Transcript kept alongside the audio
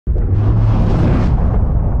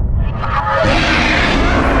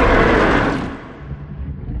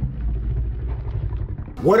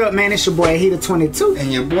What up, man? It's your boy Heater22.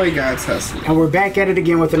 And your boy godzhustla. And we're back at it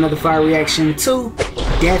again with another fire reaction to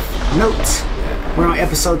Death Note. We're on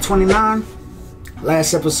episode 29.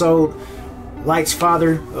 Last episode, Light's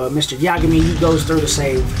father, Mr. Yagami, he goes through to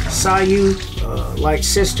save Sayu, Light's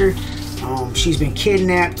sister. She's been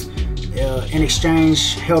kidnapped, in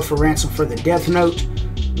exchange held for ransom for the Death Note.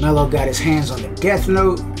 Mello got his hands on the Death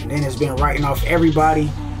Note and then has been writing off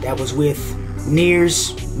everybody that was with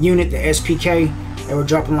Nier's unit, the SPK. They were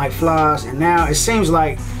dropping like flies, and now it seems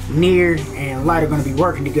like Nier and Light are going to be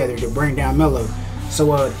working together to bring down Mello.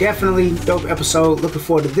 So definitely dope episode. Looking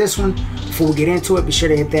forward to this one. Before we get into it, be sure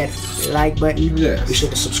to hit that like button. Yes. Be sure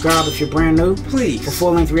to subscribe if you're brand new. Please. For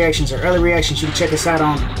full-length reactions or early reactions, you can check us out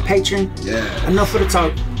on Patreon. Yeah. Enough for the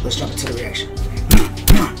talk. Let's jump into the reaction.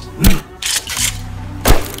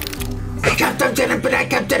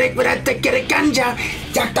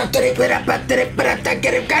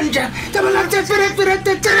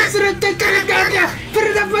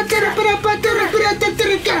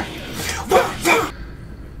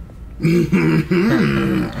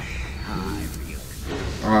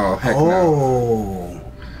 Oh, heck no.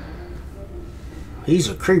 He's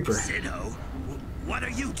a creeper. Sidho, what are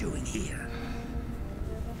you doing here?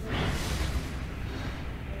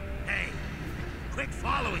 Hey, quit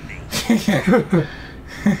following me.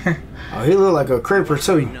 Oh, he look like a creeper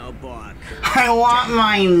too. Notebook. I want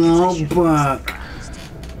my notebook.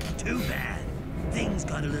 Too bad. Things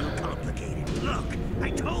got a little complicated. Look, I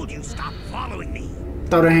told you stop following me.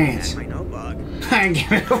 Throw the hands. My notebook.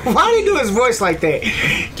 Why did he do his voice like that?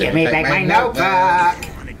 Give me back my notebook. If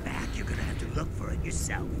you want it back, you're gonna have to look for it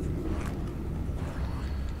yourself.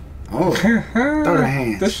 Oh, throw the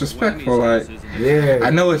hands. Disrespectful, like. Yeah. I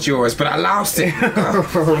know it's yours, but I lost it.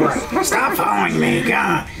 Right. Stop following me,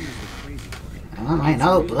 God. I want my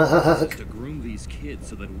notebook. To groom these kids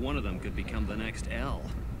so that one of them could become the next L.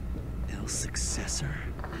 L's successor.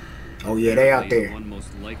 Oh yeah, they out there. The one most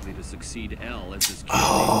likely to succeed L as his kid.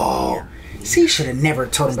 Oh, see, should have never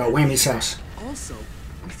told him about Wammy's house. Also,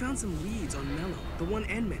 we found some leads on Mello, the one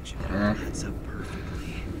N mentioned. That's up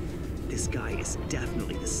perfectly. This guy is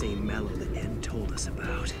definitely the same Mello that N told us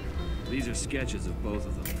about. These are sketches of both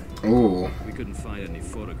of them. Ooh. We couldn't find any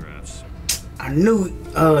photographs. I knew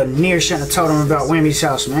Nier shouldn't have told him about Wammy's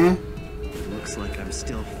house, man. It looks like I'm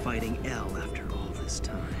still fighting L after all this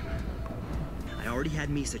time. I already had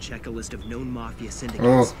Misa check a list of known mafia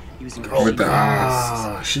syndicates using her with the eyes.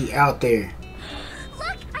 Ah, she out there.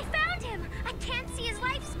 Look, I found him! I can't see his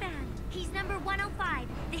lifespan. He's number 105.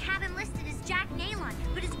 They have him listed as Jack Nalon,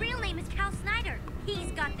 but his real name is Cal Snyder.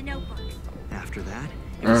 He's got the notebook. After that,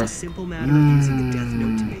 it was a simple matter of using the Death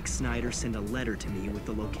Note to make Snyder send a letter to me with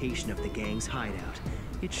the location of the gang's hideout.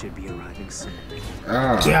 It should be arriving soon.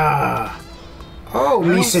 Yeah. Oh,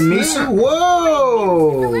 Misa. The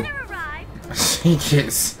Whoa. letter arrived. She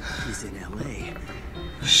gets. He's in L.A.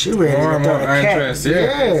 She ready to throw the cat. undressed,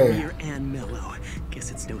 yeah. Nier and Mello.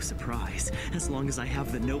 Guess it's no surprise. As long as I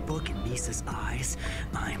have the notebook in Misa's eyes,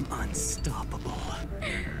 I'm unstoppable.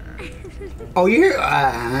 Oh, you're.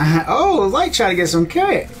 Oh, Light trying to get some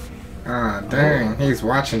cat. Ah, dang. He's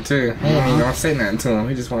watching too. He ain't even gonna say nothing to him.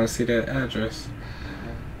 He just wanna see that address.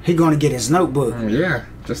 He gonna get his notebook. Yeah,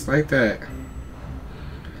 just like that.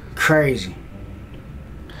 Crazy.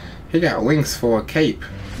 He got wings for a cape.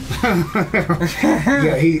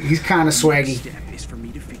 Yeah, he's kind of swaggy. Step is for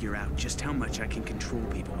me to figure out just how much I can control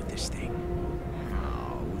people with this thing.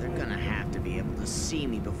 Oh, they're gonna have to be able to see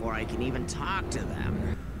me before I can even talk to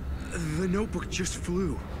them. The notebook just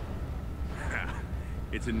flew.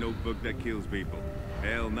 It's a notebook that kills people.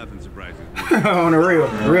 Hell, nothing surprises me. On the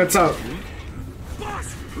real talk.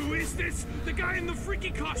 Boss, who is this? The guy in the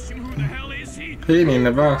freaky costume, who the hell is he? He ain't even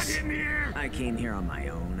the boss. In here. I came here on my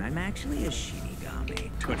own. I'm actually a Shinigami.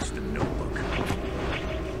 Touch the notebook.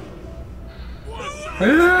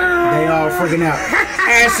 They all freaking out.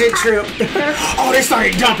 Acid trip. Oh, they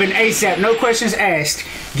started dumping ASAP. No questions asked.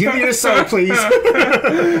 Give me your soul, please.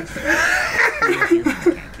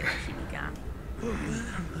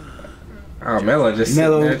 Oh, Mello just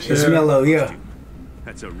Mello, sitting there, it's chill. Mello, yeah.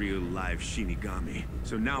 That's a real live Shinigami.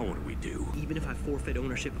 So now what do we do? Even if I forfeit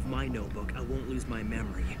ownership of my notebook, I won't lose my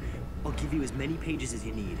memory. I'll give you as many pages as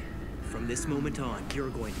you need. From this moment on, you're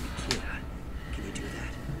going to be Kira. Can you do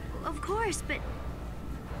that? Of course, but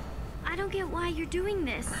I don't get why you're doing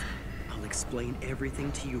this. I'll explain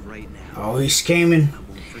everything to you right now. Oh, he's scheming. I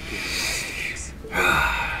won't forget your mistakes.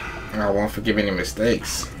 I won't forgive any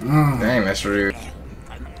mistakes. Dang, that's rude.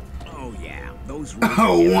 Oh yeah, those.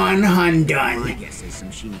 Oh, one I undone. guess some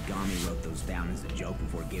Shinigami wrote those down as a joke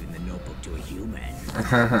before giving the notebook to a human.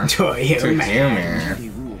 To a human. Human. They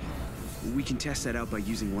rule. We can test that out by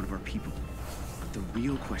using one of our people. But the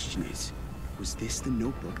real question is, was this the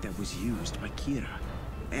notebook that was used by Kira?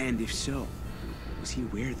 And if so, was he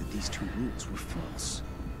aware that these two rules were false?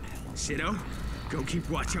 Shido, go keep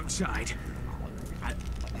watch outside.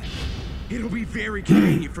 It'll be very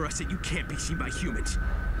convenient for us that you can't be seen by humans.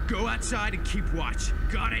 Go outside and keep watch.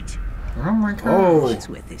 Got it? Oh my god. Oh. What's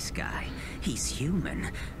with this guy? He's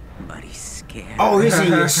human, but he's scared. Oh, he's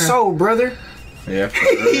in your soul, brother. Yeah.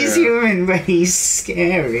 He's human, but he's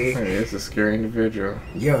scary. Hey, it's a scary individual.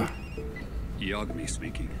 Yeah. Yagami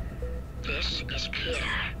speaking. This is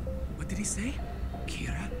Kira. What did he say?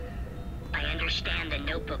 Kira? I understand the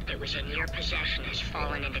notebook that was in your possession has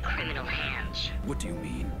fallen into criminal hands. What do you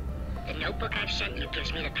mean? The notebook I've sent you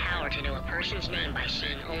gives me the power to know a person's name by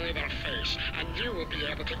seeing only their face, and you will be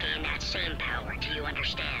able to gain that same power. Do you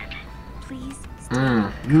understand? Please stay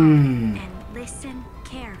calm and listen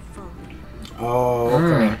carefully. Oh,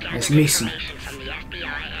 okay. That's Missy. Information from the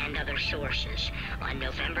FBI and other sources. On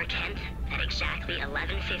November 10th, at exactly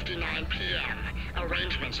 11:59 p.m.,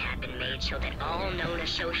 arrangements have been made so that all known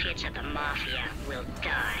associates of the Mafia will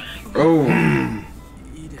die. Oh.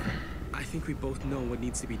 Eden, I think we both know what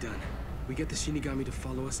needs to be done. We get the Shinigami to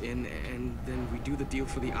follow us in, and then we do the deal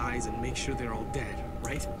for the eyes and make sure they're all dead,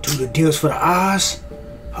 right? Do the deals for the eyes?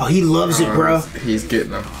 Oh, he loves it, bro. He's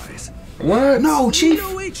getting them. What? No, Chief.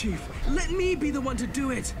 No way, Chief. Let me be the one to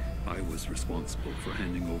do it. I was responsible for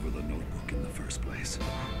handing over the notebook in the first place.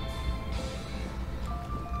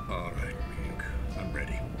 All right, Ryuk. I'm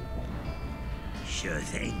ready. Sure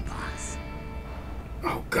thing, boss.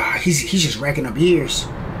 Oh God, he's just racking up years.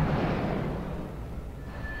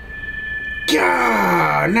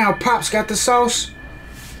 God, now Pop's got the sauce.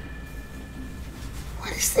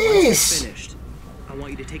 What is this? Finished. I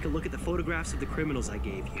want you to take a look at the photographs of the criminals I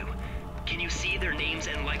gave you. Can you see their names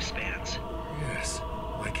and lifespans? Yes,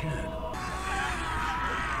 I can.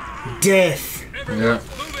 Death. Yeah.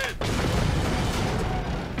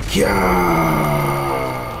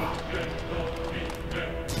 Yeah.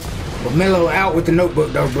 Well, Mello out with the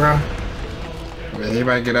notebook though, bro. Man, he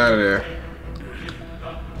might get out of there.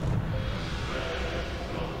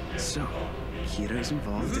 So, Kira's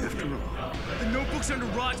involved after all. The notebook's under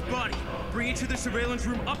Rod's body. Bring it to the surveillance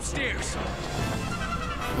room upstairs.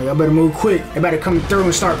 Well, y'all better move quick. They better come through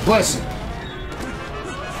and start busting.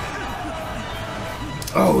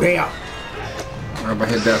 Oh, they out. I'm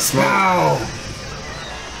gonna hit that smoke. Bow.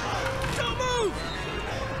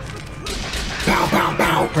 Bow,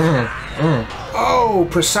 bow, bow. Oh,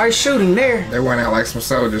 precise shooting there. They went out like some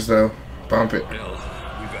soldiers, though. Bump it. Hell,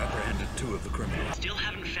 we've apprehended 2 of the criminals. Still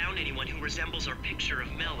haven't found anyone who resembles our picture of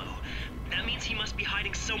Mello. That means he must be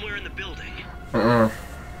hiding somewhere in the building.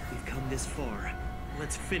 We've come this far.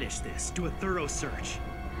 Let's finish this. Do a thorough search.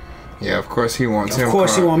 Yeah, of course he wants him. Of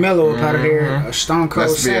course he want Mello up out of there. A Stone Cold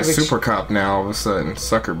Let's be a Savage. super cop now all of a sudden.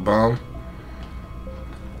 Sucker bum.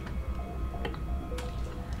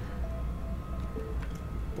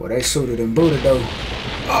 Boy, they suited and booted though.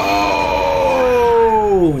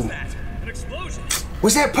 Oh! An explosion.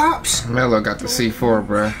 Was that Pops? Mello got the C4,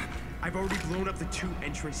 bruh. I've already blown up the 2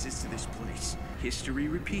 entrances to this place. History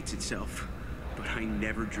repeats itself. But I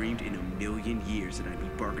never dreamed in a million years that I'd be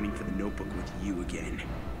bargaining for the notebook with you again.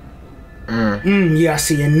 Yeah, I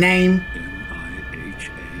see your name. Mihael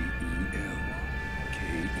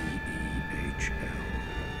Kehl.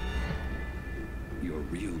 Your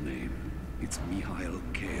real name, it's Mihael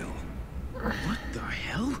Kehl. What the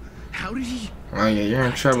hell? How did he... Oh yeah, you're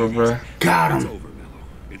in trouble, bruh. Got It's him. over, Mello.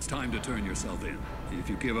 It's time to turn yourself in. If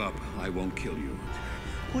you give up, I won't kill you.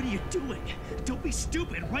 What are you doing? Don't be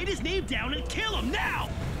stupid. Write his name down and kill him now!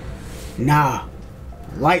 Nah.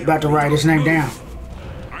 Light about to write his name down.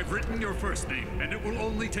 I've written your first name, and it will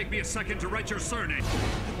only take me a second to write your surname.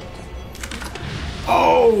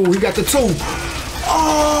 Oh, he got the 2.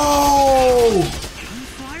 Oh!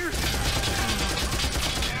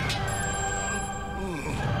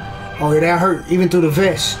 Oh, yeah, that hurt, even through the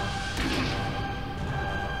vest.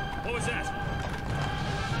 What was that?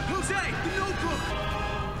 Jose, the notebook!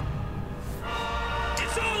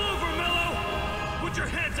 It's all over, Mello! Put your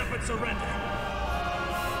hands up and surrender.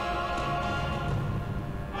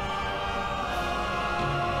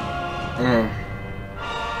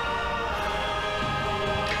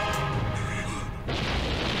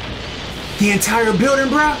 The entire building,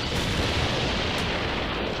 bro.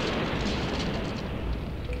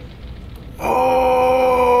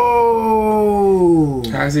 Oh!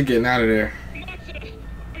 How's he getting out of there?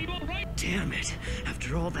 Damn it.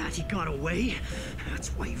 After all that, he got away? That's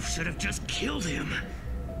why you should have just killed him.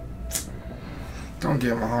 Don't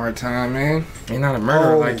give him a hard time, man. He's not a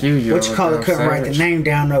murderer like you. What you call it? Couldn't write the name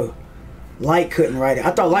down though. Light couldn't write it.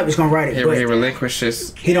 I thought Light was gonna write it, but he relinquished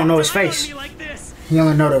his. He don't know his face. He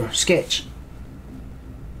only know the sketch.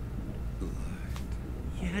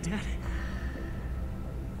 Yeah, Dad.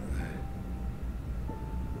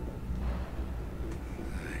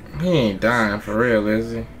 He ain't dying for real,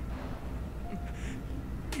 is he?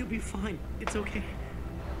 You'll be fine. It's okay.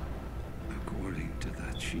 According to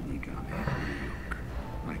that Shinigami Ryuk,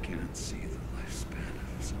 I can't see the lifespan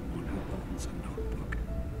of someone who owns a notebook,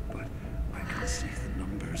 but I can see the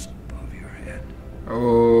numbers above your head.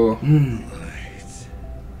 Oh. Light.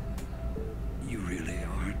 You really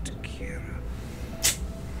aren't Kira.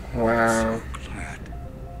 Wow. I'm so glad.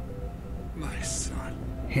 My son.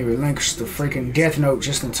 He relinquished the freaking Death Note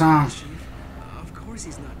just in time. Of course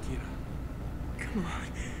he's not Kira. Come on.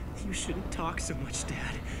 You shouldn't talk so much,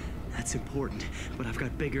 Dad. That's important, but I've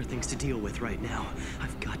got bigger things to deal with right now.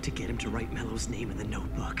 I've got to get him to write Mello's name in the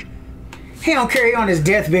notebook. He don't care on his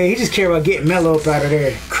deathbed. He just care about getting Mello up out of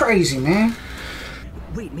there. Crazy, man.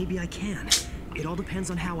 Wait, maybe I can. It all depends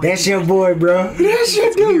on how That's your boy, bro. That's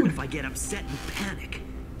your dude. If I get upset and panic.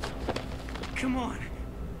 Come on.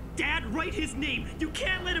 Dad, write his name. You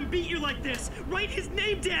can't let him beat you like this. Write his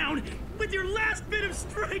name down. With your last bit of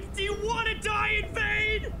strength, do you want to die in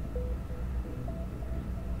vain?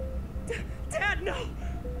 Dad, no.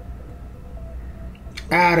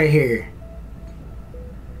 Out of here.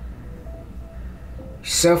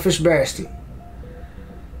 Selfish bastard.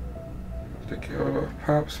 To kill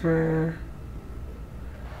Pops, man.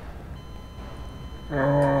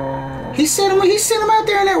 Oh. He sent him out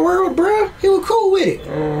there in that world, bro. He was cool with it.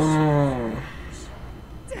 Oh.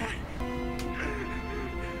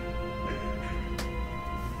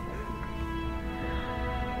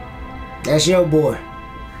 That's your boy.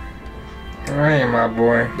 That ain't my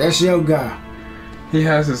boy. That's your guy. He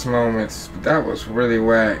has his moments, but that was really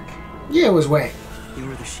whack. Yeah, it was whack.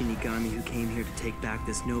 You're the Shinigami who came here to take back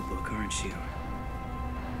this notebook, aren't you?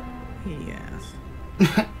 Yes.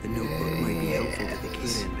 The notebook might be helpful to the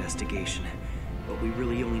Kefla investigation, but we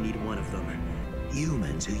really only need one of them.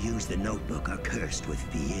 Humans who use the notebook are cursed with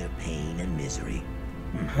fear, pain, and misery.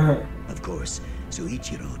 Of course,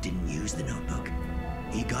 Soichiro didn't use the notebook.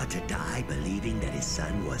 He got to die believing that his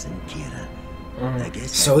son wasn't Kira. I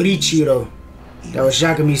guess Soichiro. That was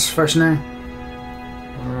Yagami's first name.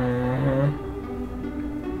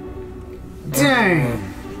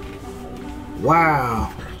 Dang.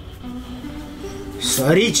 Wow.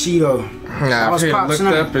 Soichiro. Nah, I looked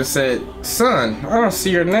up and said, "Son, I don't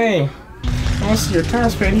see your name. I don't see your time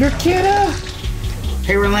span. You're Kira."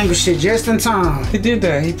 He relinquished it just in time. He did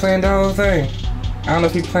that. He planned the whole thing. I don't know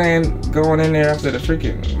if he planned going in there after the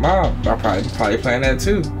freaking mob. I probably planned that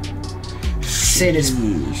too. Send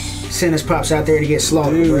his pops out there to get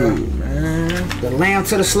slaughtered, dude, bro. Man. The lamb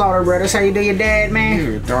to the slaughter, bro. That's how you do your dad, man.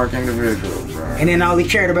 You're a dark individual, bro. And then all he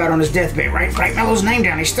cared about on his deathbed, write Mello's name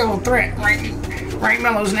down. He's still a threat. Write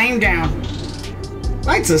Mello's name down.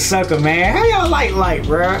 Light's a sucker, man. How y'all like Light,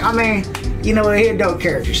 bro? I mean, you know what? He a dope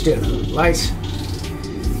character still. Light's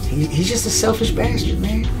he's just a selfish bastard,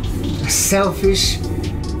 man. A selfish,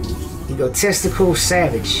 egotistical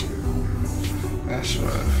savage. That's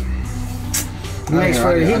rough. He makes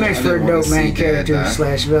for a dope man character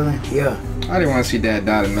slash villain. Yeah. I didn't want to see Dad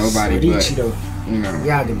die to nobody, but you know.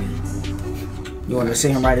 Yagami. You want to see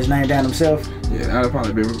him write his name down himself? Yeah, that would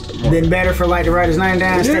probably been better for Light to write his name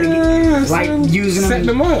down instead of Light using him, setting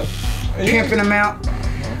him up, pimping him out.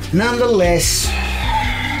 Nonetheless,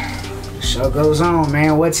 the show goes on,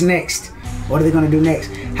 man. What's next? What are they gonna do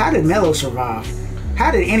next? How did Mello survive?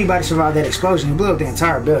 How did anybody survive that explosion? He blew up the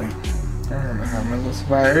entire building. I don't know how Mello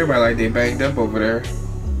survived. Everybody like they banged up over there.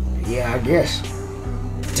 Yeah, I guess.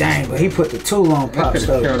 Dang, but he put the tool on Pops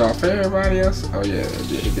though. Killed off everybody else. Oh yeah,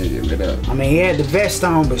 he did get lit up. I mean, he had the vest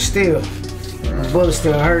on, but still, the bullet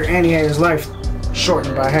still hurt, and he had his life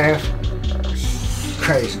shortened by half.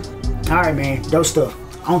 Crazy. All right, man. Dope stuff.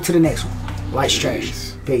 On to the next one. Light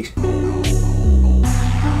Trash. Peace.